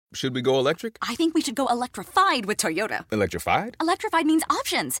Should we go electric? I think we should go electrified with Toyota. Electrified? Electrified means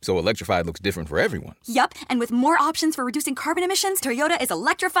options. So electrified looks different for everyone. Yup, and with more options for reducing carbon emissions, Toyota is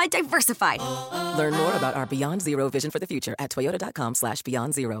electrified diversified. Learn more about our Beyond Zero vision for the future at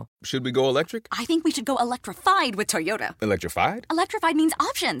toyota.com/Beyond Zero. Should we go electric? I think we should go electrified with Toyota. Electrified? Electrified means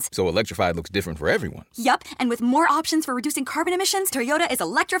options. So electrified looks different for everyone. Yup, and with more options for reducing carbon emissions, Toyota is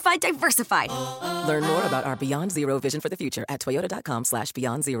electrified diversified. Learn more about our Beyond Zero vision for the future at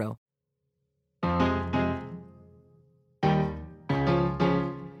toyota.com/Beyond Zero.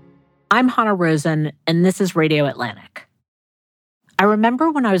 I'm Hannah Rosen, and this is Radio Atlantic. I remember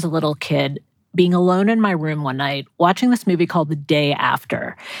when I was a little kid being alone in my room one night watching this movie called The Day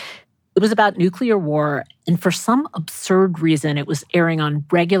After. It was about nuclear war, and for some absurd reason, it was airing on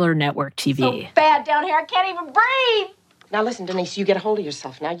regular network TV. So bad down here, I can't even breathe. Now listen, Denise, you get a hold of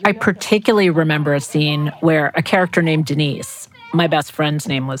yourself. Now I particularly remember a scene where a character named Denise, my best friend's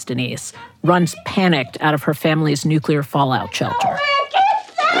name was Denise, runs panicked out of her family's nuclear fallout shelter. Oh,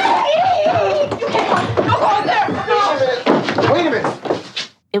 man, you can't go there. Wait a minute.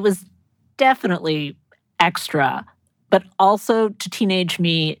 It was definitely extra, but also to teenage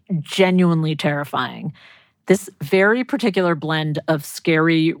me, genuinely terrifying. This very particular blend of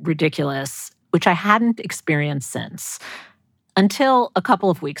scary, ridiculous, which I hadn't experienced since. Until a couple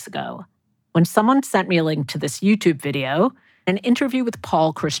of weeks ago, when someone sent me a link to this YouTube video, an interview with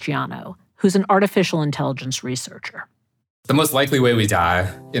Paul Christiano, who's an artificial intelligence researcher. The most likely way we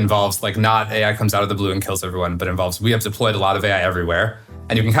die involves, not AI comes out of the blue and kills everyone, but involves we have deployed a lot of AI everywhere.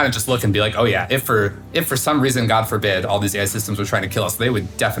 And you can kind of just look and be like, oh yeah, if for some reason, God forbid, all these AI systems were trying to kill us, they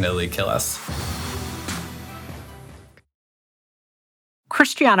would definitely kill us.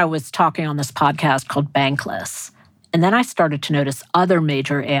 Christiano was talking on this podcast called Bankless. And then I started to notice other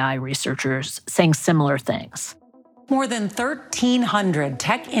major AI researchers saying similar things. More than 1,300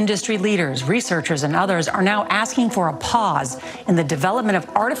 tech industry leaders, researchers, and others are now asking for a pause in the development of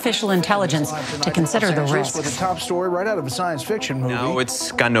artificial intelligence to consider the risks. With the top story right out of a science fiction movie. Now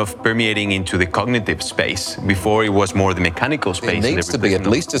it's kind of permeating into the cognitive space. Before it was more the mechanical space. There needs to be at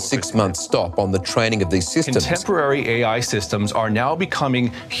least a 6-month stop on the training of these systems. Contemporary AI systems are now becoming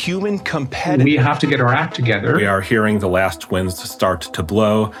human competitive. We have to get our act together. We are hearing the last winds start to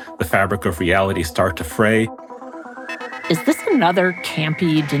blow, the fabric of reality start to fray. Is this another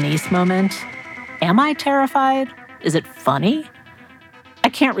campy Denise moment? Am I terrified? Is it funny? I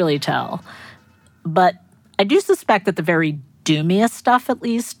can't really tell. But I do suspect that the very doomiest stuff, at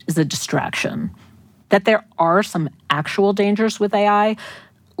least, is a distraction. That there are some actual dangers with AI,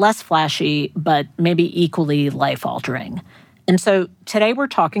 less flashy, but maybe equally life-altering. And so today we're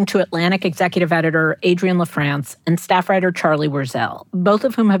talking to Atlantic executive editor Adrienne LaFrance and staff writer Charlie Warzel, both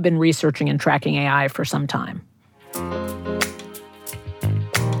of whom have been researching and tracking AI for some time.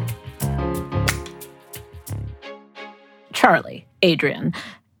 Charlie, Adrienne.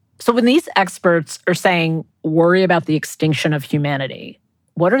 So when these experts are saying worry about the extinction of humanity,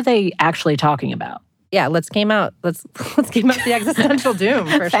 what are they actually talking about? Yeah, let's game out the existential doom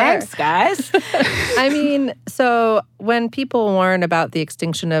for sure. Thanks, guys. I mean, so when people warn about the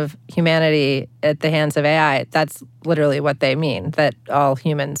extinction of humanity at the hands of AI, that's literally what they mean, that all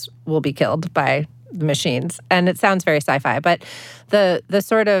humans will be killed by the machines. And it sounds very sci-fi, but the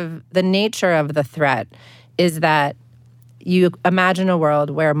nature of the threat is that you imagine a world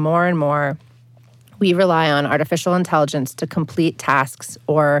where more and more we rely on artificial intelligence to complete tasks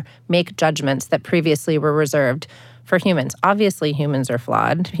or make judgments that previously were reserved for humans. Obviously, humans are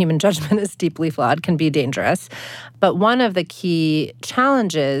flawed. Human judgment is deeply flawed, can be dangerous. But one of the key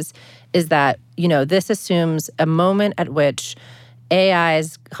challenges is that, this assumes a moment at which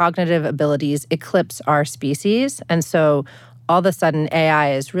AI's cognitive abilities eclipse our species. And so all of a sudden,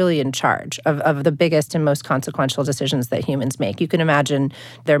 AI is really in charge of the biggest and most consequential decisions that humans make. You can imagine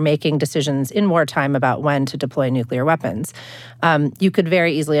they're making decisions in wartime about when to deploy nuclear weapons. You could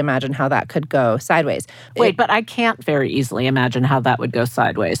very easily imagine how that could go sideways. Wait, but I can't very easily imagine how that would go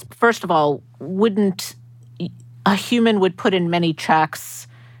sideways. First of all, wouldn't a human would put in many checks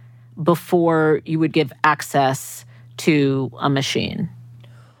before you would give access to a machine?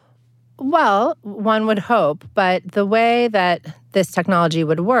 Well, one would hope, but the way that this technology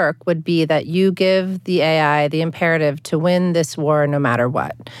would work would be that you give the AI the imperative to win this war no matter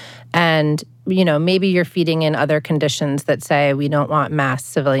what. And, maybe you're feeding in other conditions that say we don't want mass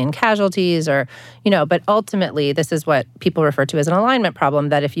civilian casualties but ultimately this is what people refer to as an alignment problem,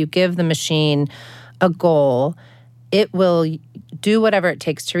 that if you give the machine a goal, it will do whatever it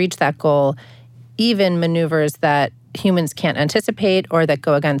takes to reach that goal, even maneuvers that humans can't anticipate or that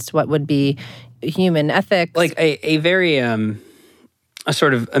go against what would be human ethics. Like a very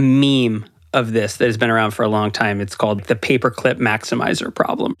sort of a meme of this that has been around for a long time. It's called the paperclip maximizer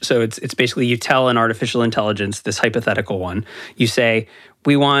problem. So it's basically you tell an artificial intelligence, this hypothetical one, you say,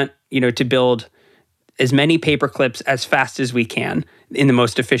 we want, to build as many paperclips as fast as we can in the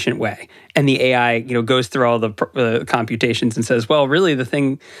most efficient way. And the AI, goes through all the computations and says, well, really the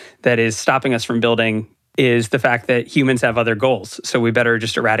thing that is stopping us from building is the fact that humans have other goals. So we better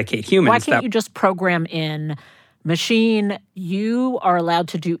just eradicate humans. Why can't you just program in, machine, you are allowed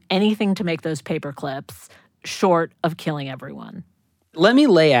to do anything to make those paper clips short of killing everyone? Let me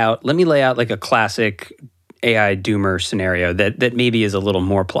lay out like a classic AI doomer scenario that maybe is a little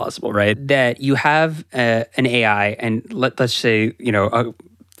more plausible, right? That you have an AI and let's say,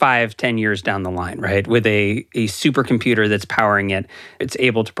 5-10 years down the line, right? With a supercomputer that's powering it, it's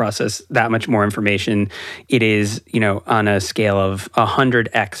able to process that much more information. It is, on a scale of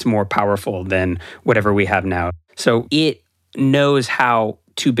 100x more powerful than whatever we have now. So it knows how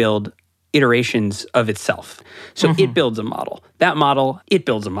to build iterations of itself. So it builds a model. That model, it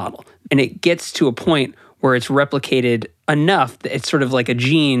builds a model. And it gets to a point where it's replicated enough that it's sort of like a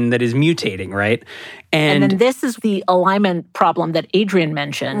gene that is mutating, right? And then this is the alignment problem that Adrian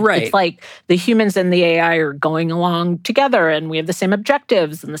mentioned. Right. It's like the humans and the AI are going along together and we have the same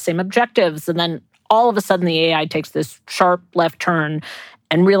objectives. And then all of a sudden the AI takes this sharp left turn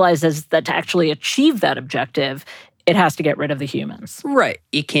and realizes that to actually achieve that objective, it has to get rid of the humans. Right.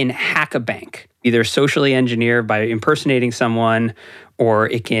 It can hack a bank, either socially engineer by impersonating someone, or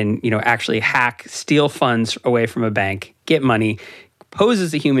it can, actually steal funds away from a bank, get money, pose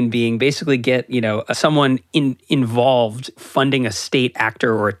as a human being, basically get, someone involved funding a state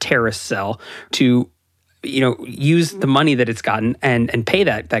actor or a terrorist cell to, use the money that it's gotten and pay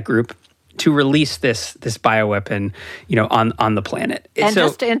that group to release this bioweapon, on the planet. And so,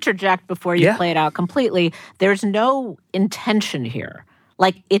 just to interject before you play it out completely, there's no intention here.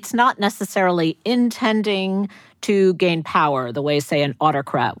 Like, it's not necessarily intending to gain power the way, say, an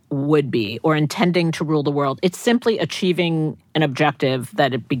autocrat would be, or intending to rule the world. It's simply achieving an objective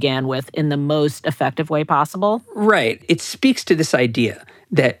that it began with in the most effective way possible. Right. It speaks to this idea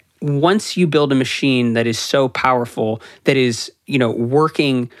that once you build a machine that is so powerful, that is,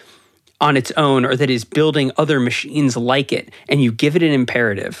 working on its own, or that is building other machines like it, and you give it an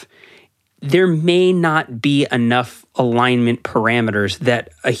imperative, there may not be enough alignment parameters that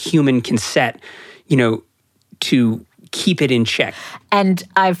a human can set, to keep it in check. And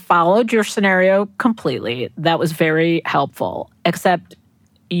I've followed your scenario completely. That was very helpful, except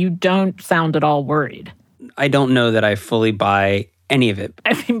you don't sound at all worried. I don't know that I fully buy any of it.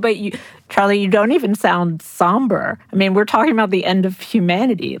 I mean, but Charlie, you don't even sound somber. I mean, we're talking about the end of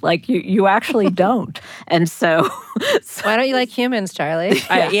humanity. Like, you actually don't. And so why don't you like humans, Charlie?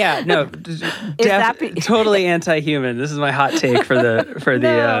 Totally anti-human. This is my hot take for the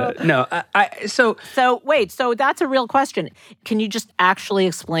So wait, so that's a real question. Can you just actually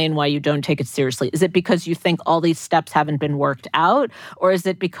explain why you don't take it seriously? Is it because you think all these steps haven't been worked out, or is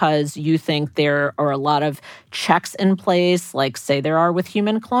it because you think there are a lot of checks in place, like say there are with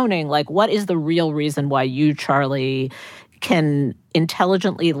human cloning? Like, what is the real reason why you, Charlie, can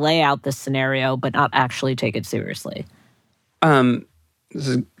intelligently lay out this scenario but not actually take it seriously?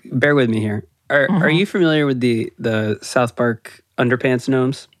 Bear with me here. Are you familiar with the South Park Underpants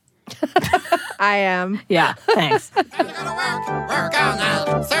Gnomes? I am. Yeah, thanks. Work all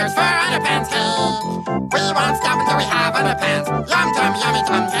night, search for underpants, hey. We won't stop until we have underpants. Yum,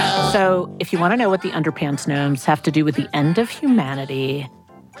 yummy, hey. So if you want to know what the Underpants Gnomes have to do with the end of humanity,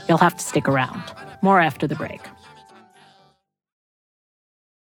 you'll have to stick around. More after the break.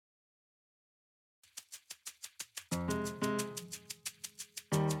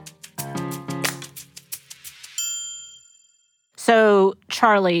 So,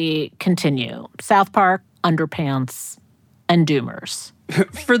 Charlie, continue. South Park, Underpants, and Doomers.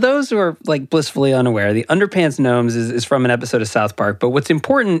 For those who are blissfully unaware, the Underpants Gnomes is from an episode of South Park, but what's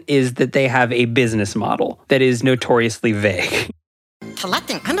important is that they have a business model that is notoriously vague.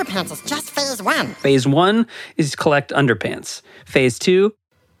 Collecting underpants is just phase 1. Phase 1 is collect underpants. Phase 2...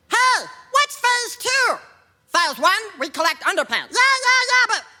 Hey, what's phase 2? Phase 1, we collect underpants. Yeah,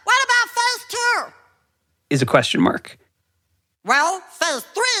 but what about phase 2? Is a question mark. Well, phase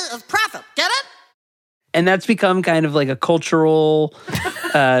 3 is profit. Get it? And that's become kind of like a cultural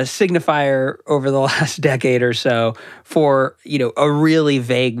signifier over the last decade or so for, a really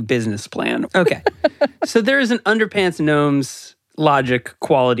vague business plan. Okay. So there is an Underpants Gnomes logic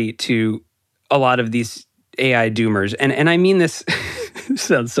quality to a lot of these AI doomers. And I mean this,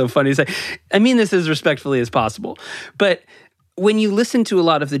 sounds so funny to say, I mean this as respectfully as possible. But when you listen to a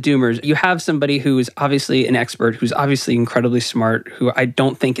lot of the doomers, you have somebody who is obviously an expert, who's obviously incredibly smart, who I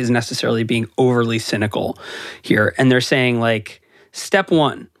don't think is necessarily being overly cynical here. And they're saying, like, step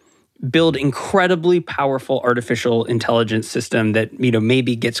one, build incredibly powerful artificial intelligence system that,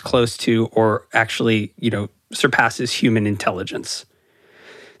 maybe gets close to or actually, surpasses human intelligence.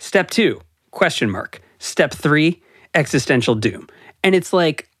 Step two, question mark. Step three, existential doom. And it's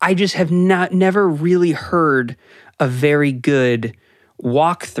like, I just have never really heard a very good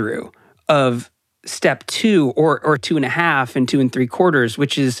walkthrough of step two or 2.5 and 2 3/4,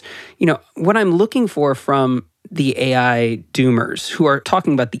 which is, what I'm looking for from the AI doomers who are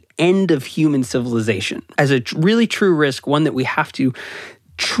talking about the end of human civilization as a really true risk, one that we have to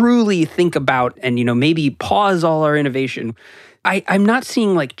truly think about and, maybe pause all our innovation. I'm not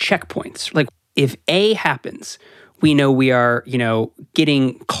seeing like checkpoints. Like if A happens, we know we are,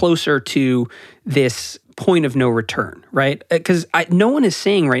 getting closer to this point of no return, right? Because no one is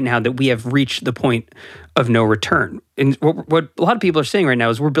saying right now that we have reached the point of no return. And what a lot of people are saying right now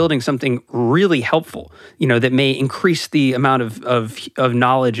is we're building something really helpful, that may increase the amount of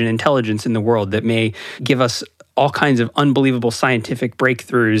knowledge and intelligence in the world, that may give us all kinds of unbelievable scientific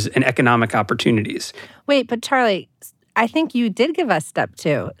breakthroughs and economic opportunities. Wait, but Charlie, I think you did give us step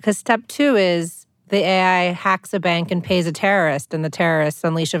two, because step two is the AI hacks a bank and pays a terrorist, and the terrorists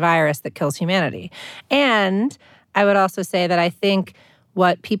unleash a virus that kills humanity. And I would also say that I think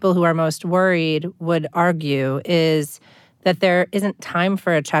what people who are most worried would argue is that there isn't time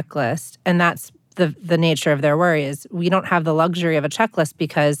for a checklist, and that's the nature of their worry is we don't have the luxury of a checklist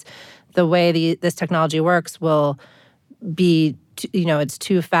because the way this technology works will be, it's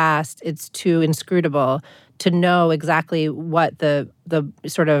too fast, it's too inscrutable to know exactly what the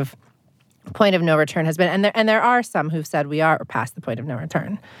sort of point of no return has been. And there are some who've said we are past the point of no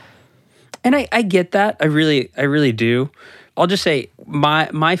return. And I get that. I really do. I'll just say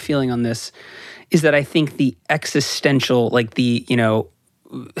my feeling on this is that I think the existential, like the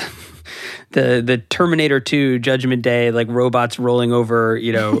Terminator 2 Judgment Day, like robots rolling over,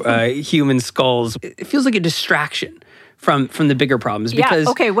 human skulls, it feels like a distraction from the bigger problems. Because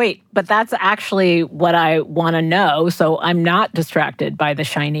okay, wait, but that's actually what I want to know. So I'm not distracted by the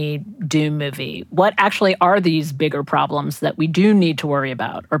shiny Doom movie. What actually are these bigger problems that we do need to worry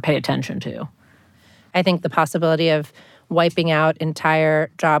about or pay attention to? I think the possibility of wiping out entire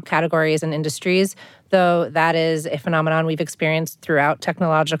job categories and industries, though that is a phenomenon we've experienced throughout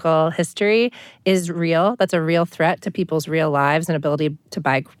technological history, is real. That's a real threat to people's real lives and ability to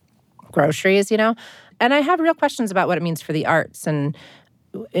buy groceries, And I have real questions about what it means for the arts and,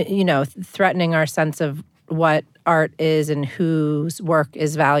 threatening our sense of what art is and whose work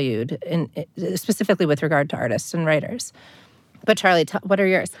is valued, specifically with regard to artists and writers. But Charlie, what are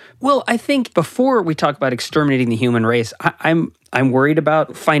yours? Well, I think before we talk about exterminating the human race, I'm worried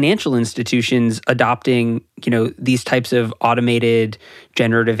about financial institutions adopting, these types of automated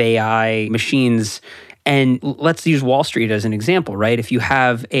generative AI machines. And let's use Wall Street as an example, right? If you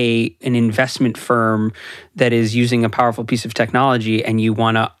have an investment firm that is using a powerful piece of technology and you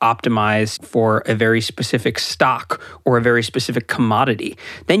want to optimize for a very specific stock or a very specific commodity,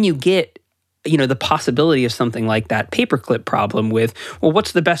 then you get the possibility of something like that paperclip problem with, well,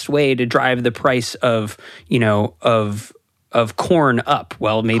 what's the best way to drive the price of corn up?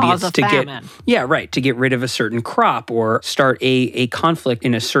 Well, maybe it's to get rid of a certain crop or start a conflict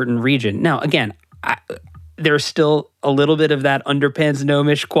in a certain region. Now, again, there's still a little bit of that underpants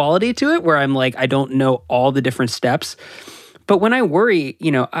gnomish quality to it where I'm like, I don't know all the different steps. But when I worry,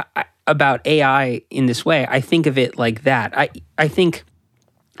 about AI in this way, I think of it like that. I think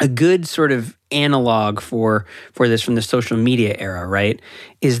a good sort of analog for this from the social media era, right,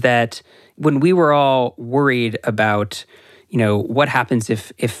 is that when we were all worried about, what happens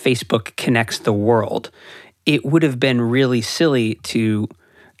if Facebook connects the world, it would have been really silly to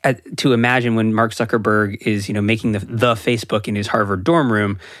imagine when Mark Zuckerberg is, making the Facebook in his Harvard dorm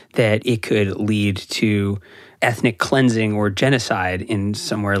room, that it could lead to ethnic cleansing or genocide in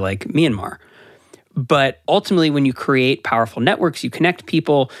somewhere like Myanmar. But ultimately, when you create powerful networks, you connect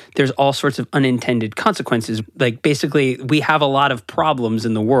people, there's all sorts of unintended consequences. Like basically, we have a lot of problems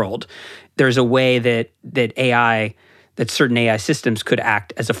in the world. There's a way that certain AI systems could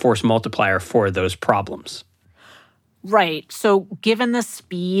act as a force multiplier for those problems. Right. So given the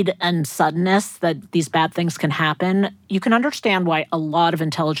speed and suddenness that these bad things can happen, you can understand why a lot of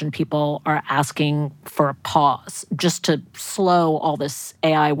intelligent people are asking for a pause just to slow all this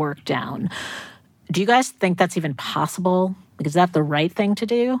AI work down. Do you guys think that's even possible? Like, is that the right thing to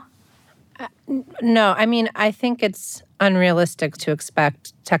do? No. I mean, I think it's unrealistic to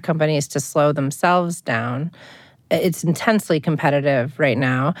expect tech companies to slow themselves down. It's intensely competitive right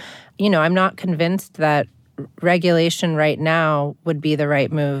now. I'm not convinced that regulation right now would be the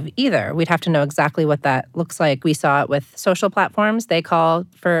right move either. We'd have to know exactly what that looks like. We saw it with social platforms. They call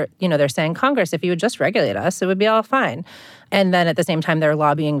for, they're saying, Congress, if you would just regulate us, it would be all fine. And then at the same time, they're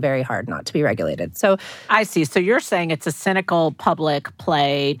lobbying very hard not to be regulated. So I see. So you're saying it's a cynical public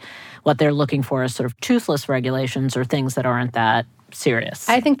play. What they're looking for is sort of toothless regulations or things that aren't that serious.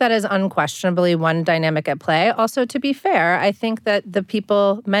 I think that is unquestionably one dynamic at play. Also, to be fair, I think that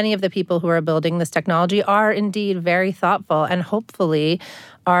many of the people who are building this technology are indeed very thoughtful and hopefully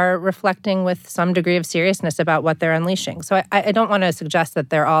are reflecting with some degree of seriousness about what they're unleashing. So I don't want to suggest that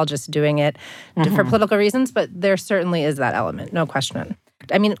they're all just doing it for political reasons, but there certainly is that element, no question.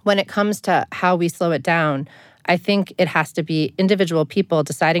 I mean, when it comes to how we slow it down, I think it has to be individual people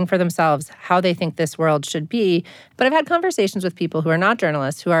deciding for themselves how they think this world should be. But I've had conversations with people who are not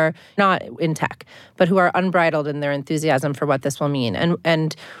journalists, who are not in tech, but who are unbridled in their enthusiasm for what this will mean.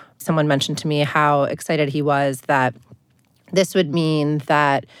 And someone mentioned to me how excited he was that this would mean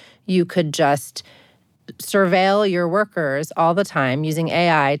that you could just surveil your workers all the time using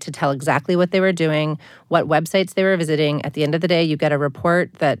AI to tell exactly what they were doing, what websites they were visiting. At the end of the day, you get a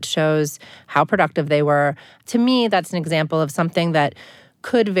report that shows how productive they were. To me, that's an example of something that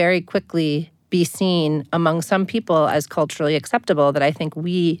could very quickly be seen among some people as culturally acceptable that I think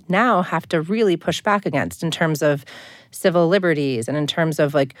we now have to really push back against in terms of civil liberties and in terms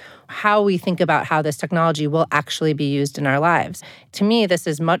of how we think about how this technology will actually be used in our lives. To me, this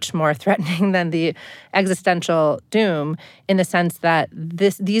is much more threatening than the existential doom in the sense that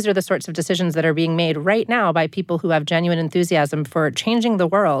these are the sorts of decisions that are being made right now by people who have genuine enthusiasm for changing the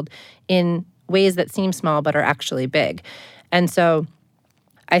world in ways that seem small but are actually big. And so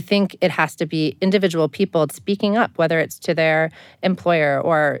I think it has to be individual people speaking up, whether it's to their employer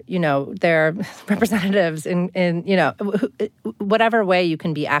or, their representatives in whatever way you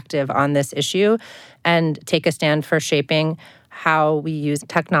can be active on this issue and take a stand for shaping how we use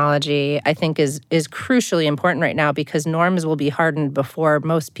technology, I think is crucially important right now because norms will be hardened before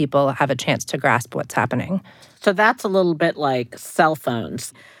most people have a chance to grasp what's happening. So that's a little bit like cell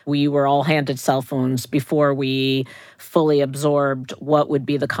phones. We were all handed cell phones before we fully absorbed what would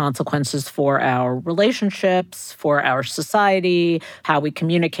be the consequences for our relationships, for our society, how we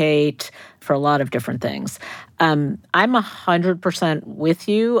communicate, for a lot of different things. I'm 100% with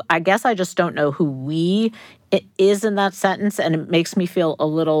you. I guess I just don't know who we is in that sentence, and it makes me feel a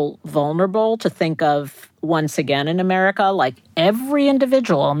little vulnerable to think of, once again in America, like every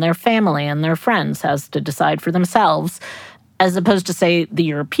individual and their family and their friends has to decide for themselves, as opposed to, say, the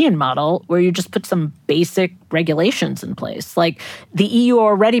European model, where you just put some basic regulations in place. Like the EU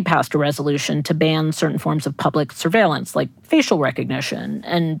already passed a resolution to ban certain forms of public surveillance, like facial recognition,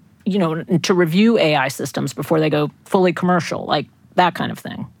 and to review AI systems before they go fully commercial, like that kind of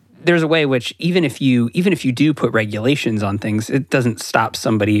thing. There's a way which even if you do put regulations on things, it doesn't stop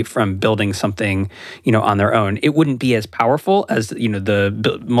somebody from building something, on their own. It wouldn't be as powerful as,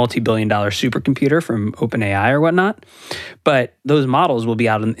 the multi-billion-dollar supercomputer from OpenAI or whatnot. But those models will be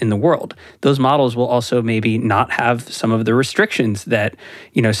out in the world. Those models will also maybe not have some of the restrictions that,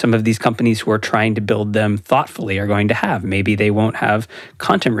 some of these companies who are trying to build them thoughtfully are going to have. Maybe they won't have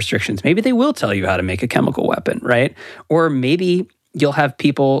content restrictions. Maybe they will tell you how to make a chemical weapon, right? Or maybe you'll have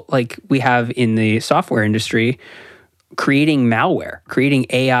people like we have in the software industry creating malware, creating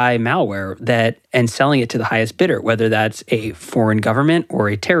AI malware and selling it to the highest bidder, whether that's a foreign government or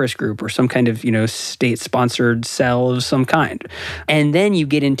a terrorist group or some kind of, state-sponsored cell of some kind. And then you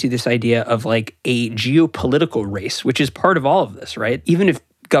get into this idea of like a geopolitical race, which is part of all of this, right? Even if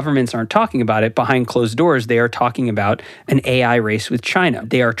governments aren't talking about it, behind closed doors, they are talking about an AI race with China.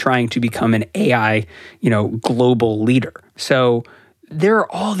 They are trying to become an AI, global leader. So there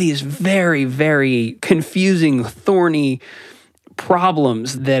are all these very, very confusing, thorny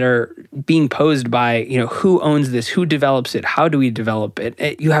problems that are being posed by, who owns this, who develops it, how do we develop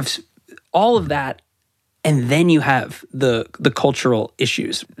it? You have all of that, and then you have the cultural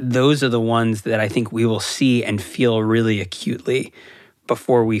issues. Those are the ones that I think we will see and feel really acutely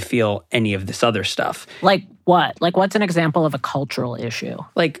before we feel any of this other stuff. Like what? Like what's an example of a cultural issue?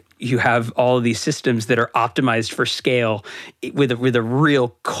 Like you have all of these systems that are optimized for scale with a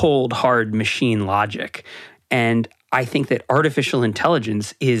real cold, hard machine logic. And I think that artificial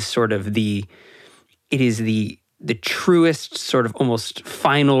intelligence is sort of the truest sort of almost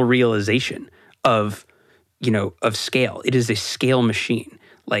final realization of scale. It is a scale machine.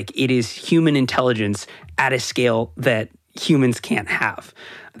 Like it is human intelligence at a scale that humans can't have.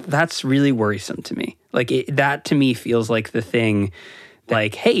 That's really worrisome to me. Like that to me feels like the thing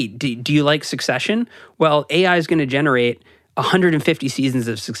Like, hey, do you like Succession? Well, AI is going to generate 150 seasons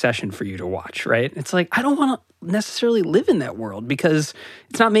of Succession for you to watch, right? It's like, I don't want to necessarily live in that world because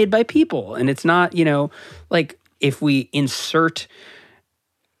it's not made by people. And it's not, like if we insert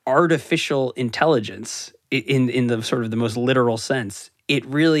artificial intelligence in the sort of the most literal sense, it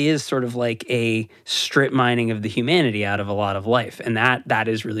really is sort of like a strip mining of the humanity out of a lot of life. And that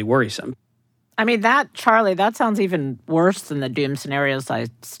is really worrisome. I mean, Charlie, that sounds even worse than the doom scenarios I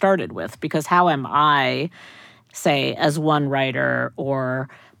started with, because how am I, say, as one writer or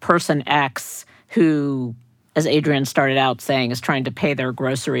person X who, as Adrian started out saying, is trying to pay their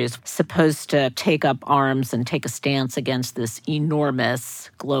groceries, supposed to take up arms and take a stance against this enormous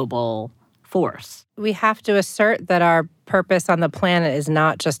global force? We have to assert that our purpose on the planet is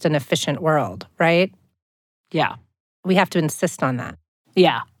not just an efficient world, right? Yeah. We have to insist on that.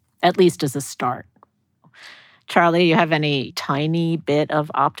 Yeah, at least as a start. Charlie, you have any tiny bit of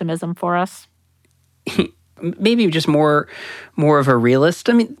optimism for us? Maybe just more of a realist.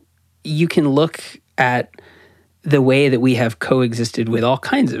 I mean, you can look at the way that we have coexisted with all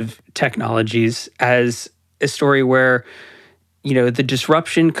kinds of technologies as a story where, the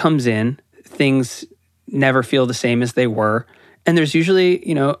disruption comes in, things never feel the same as they were, and there's usually,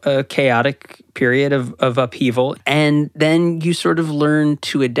 a chaotic period of upheaval, and then you sort of learn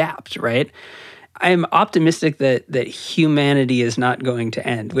to adapt, right? I'm optimistic that humanity is not going to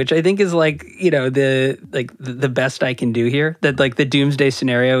end, which I think is the best I can do here. That like the doomsday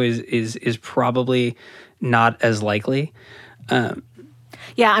scenario is probably not as likely.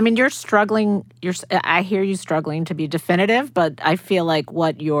 Yeah, I mean, you're struggling. I hear you struggling to be definitive, but I feel like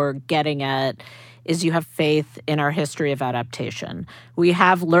what you're getting at is you have faith in our history of adaptation. We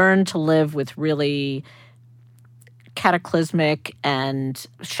have learned to live with really cataclysmic and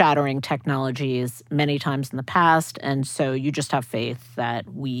shattering technologies many times in the past, and so you just have faith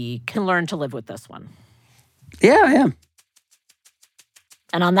that we can learn to live with this one. Yeah.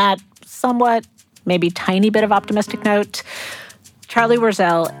 And on that somewhat, maybe tiny bit of optimistic note, Charlie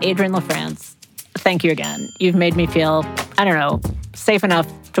Warzel, Adrian LaFrance, thank you again. You've made me feel, safe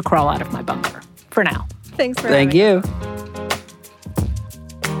enough to crawl out of my bunker. For now. Thanks for having me. Thank you.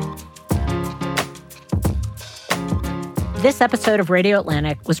 This episode of Radio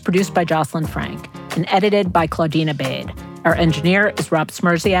Atlantic was produced by Jocelyn Frank and edited by Claudina Bade. Our engineer is Rob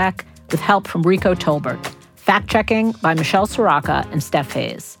Smerziak, with help from Rico Tolbert. Fact-checking by Michelle Soraka and Steph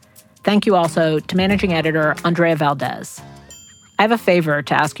Hayes. Thank you also to managing editor Andrea Valdez. I have a favor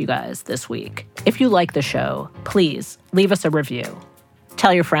to ask you guys this week. If you like the show, please leave us a review.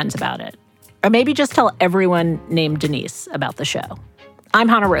 Tell your friends about it. Or maybe just tell everyone named Denise about the show. I'm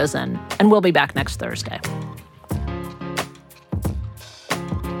Hannah Rosen, and we'll be back next Thursday.